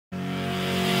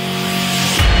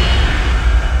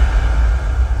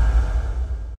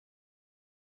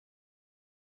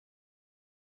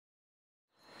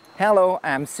Hello,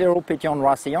 I'm Cyril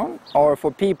Pitton-Rossillon, or for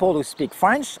people who speak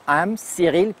French, I'm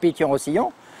Cyril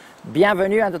Pitton-Rossillon.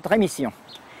 Bienvenue à notre émission.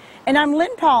 And I'm Lynn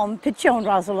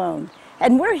Pitton-Rossillon,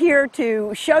 and we're here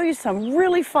to show you some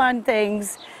really fun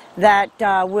things that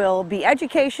will be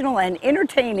educational and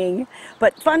entertaining,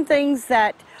 but fun things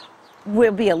that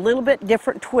will be a little bit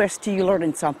different twist to you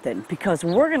learning something, because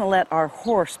we're going to let our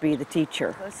horse be the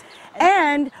teacher.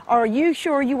 And are you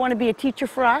sure you want to be a teacher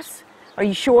for us? Are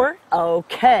you sure?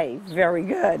 Okay, very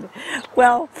good.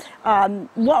 Well,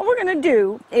 what we're going to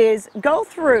do is go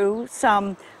through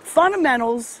some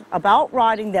fundamentals about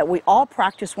riding that we all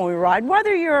practice when we ride,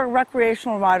 whether you're a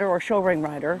recreational rider or show ring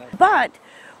rider. But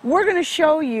we're going to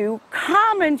show you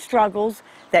common struggles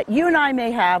that you and I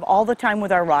may have all the time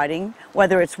with our riding,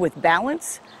 whether it's with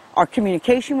balance, our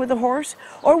communication with the horse,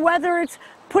 or whether it's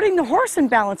putting the horse in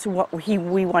balance of what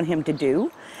we want him to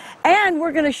do. And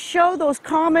we're going to show those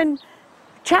common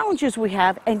challenges we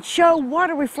have and show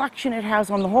what a reflection it has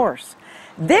on the horse.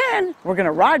 Then we're going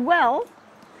to ride well,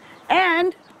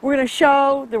 and we're going to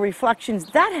show the reflections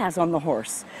that has on the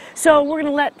horse. So we're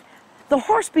going to let the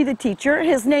horse be the teacher.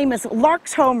 His name is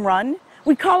Lark's Home Run.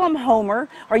 We call him Homer.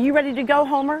 Are you ready to go,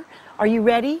 Homer? Are you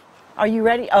ready? Are you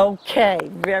ready? Okay,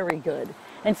 very good.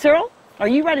 And Cyril, are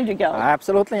you ready to go?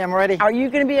 Absolutely, I'm ready. Are you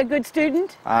going to be a good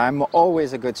student? I'm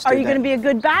always a good student. Are you going to be a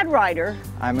good bad rider?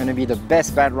 I'm going to be the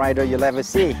best bad rider you'll ever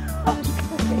see.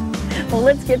 Okay. Well,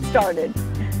 let's get started.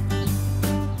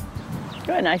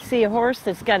 Good. I see a horse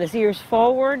that's got his ears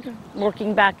forward,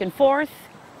 working back and forth,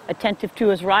 attentive to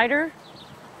his rider,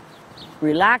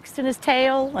 relaxed in his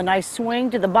tail, a nice swing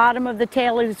to the bottom of the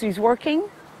tail as he's working.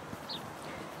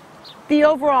 The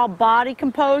overall body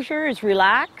composure is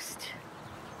relaxed.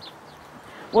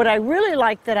 What I really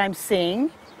like that I'm seeing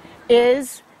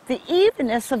is the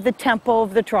evenness of the tempo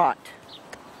of the trot.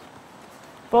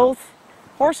 Both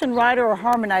horse and rider are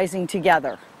harmonizing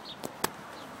together.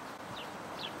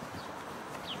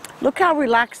 Look how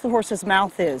relaxed the horse's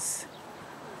mouth is.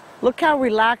 Look how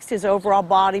relaxed his overall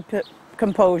body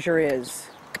composure is.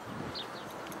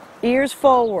 Ears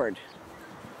forward,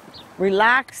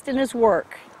 relaxed in his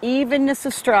work, evenness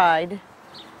of stride,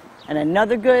 and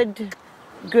another good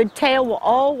tail will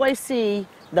always see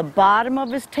the bottom of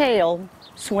his tail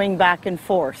swing back and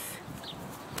forth,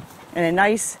 and a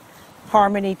nice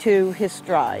harmony to his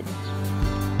stride.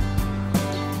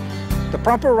 The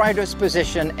proper rider's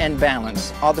position and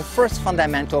balance are the first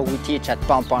fundamental we teach at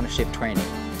Pomponship training.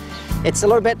 It's a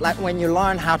little bit like when you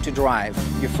learn how to drive.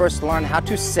 You first learn how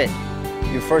to sit.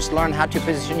 You first learn how to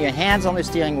position your hands on the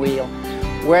steering wheel,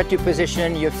 where to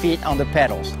position your feet on the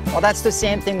pedals. Well, that's the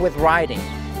same thing with riding.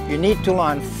 You need to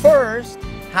learn first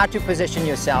how to position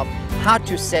yourself, how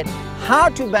to sit, how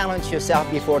to balance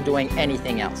yourself before doing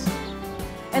anything else.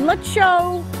 And let's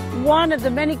show one of the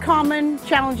many common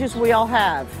challenges we all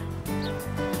have.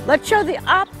 Let's show the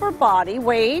upper body,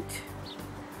 wait.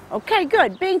 Okay,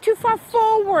 good. Being too far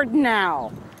forward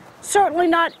now. Certainly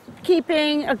not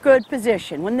keeping a good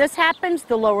position. When this happens,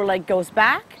 the lower leg goes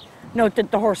back. Note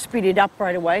that the horse speeded up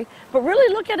right away. But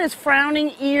really look at his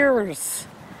frowning ears.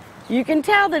 You can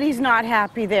tell that he's not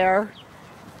happy there.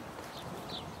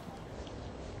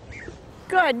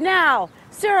 Good. Now,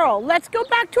 Cyril, let's go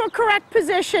back to a correct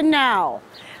position now.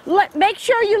 Make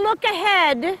sure you look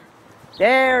ahead.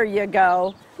 There you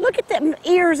go. Look at the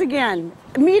ears again.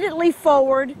 Immediately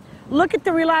forward. Look at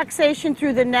the relaxation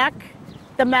through the neck,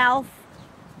 the mouth.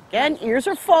 Again, ears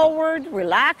are forward,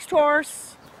 relaxed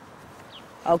horse.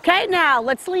 Okay, now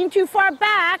let's lean too far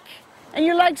back and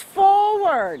your legs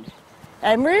forward.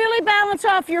 And really balance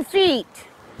off your feet.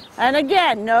 And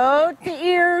again, note the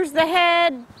ears, the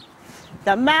head,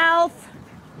 the mouth.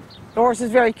 The horse is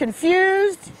very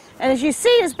confused. And as you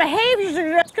see, his behaviors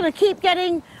are just going to keep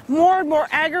getting more and more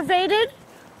aggravated.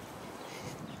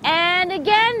 And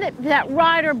again, that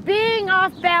rider being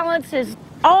off balance is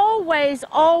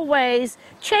always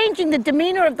changing the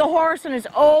demeanor of the horse and his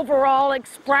overall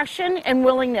expression and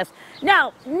willingness.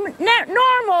 Now,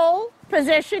 normal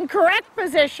position, correct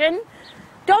position.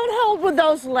 Don't hold with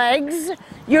those legs.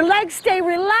 Your legs stay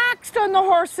relaxed on the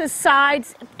horse's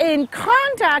sides, in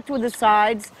contact with the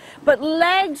sides, but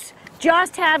legs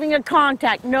just having a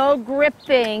contact, no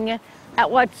gripping at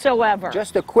whatsoever.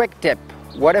 Just a quick tip.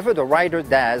 Whatever the rider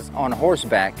does on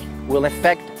horseback will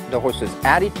affect the horse's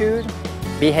attitude,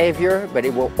 behavior, but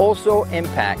it will also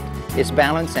impact his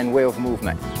balance and way of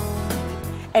movement.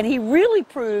 And he really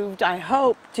proved, I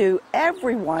hope, to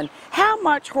everyone how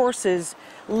much horses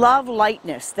love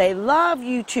lightness. They love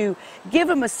you to give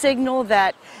them a signal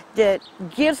that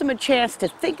gives them a chance to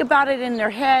think about it in their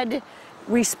head,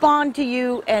 respond to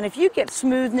you, and if you get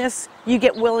smoothness, you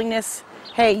get willingness,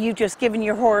 hey, you've just given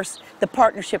your horse the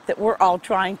partnership that we're all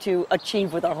trying to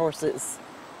achieve with our horses.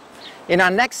 In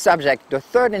our next subject, the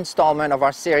third installment of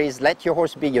our series, Let Your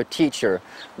Horse Be Your Teacher,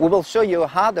 we will show you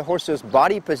how the horse's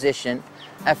body position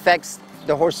affects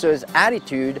the horse's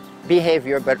attitude,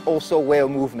 behavior, but also way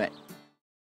of movement.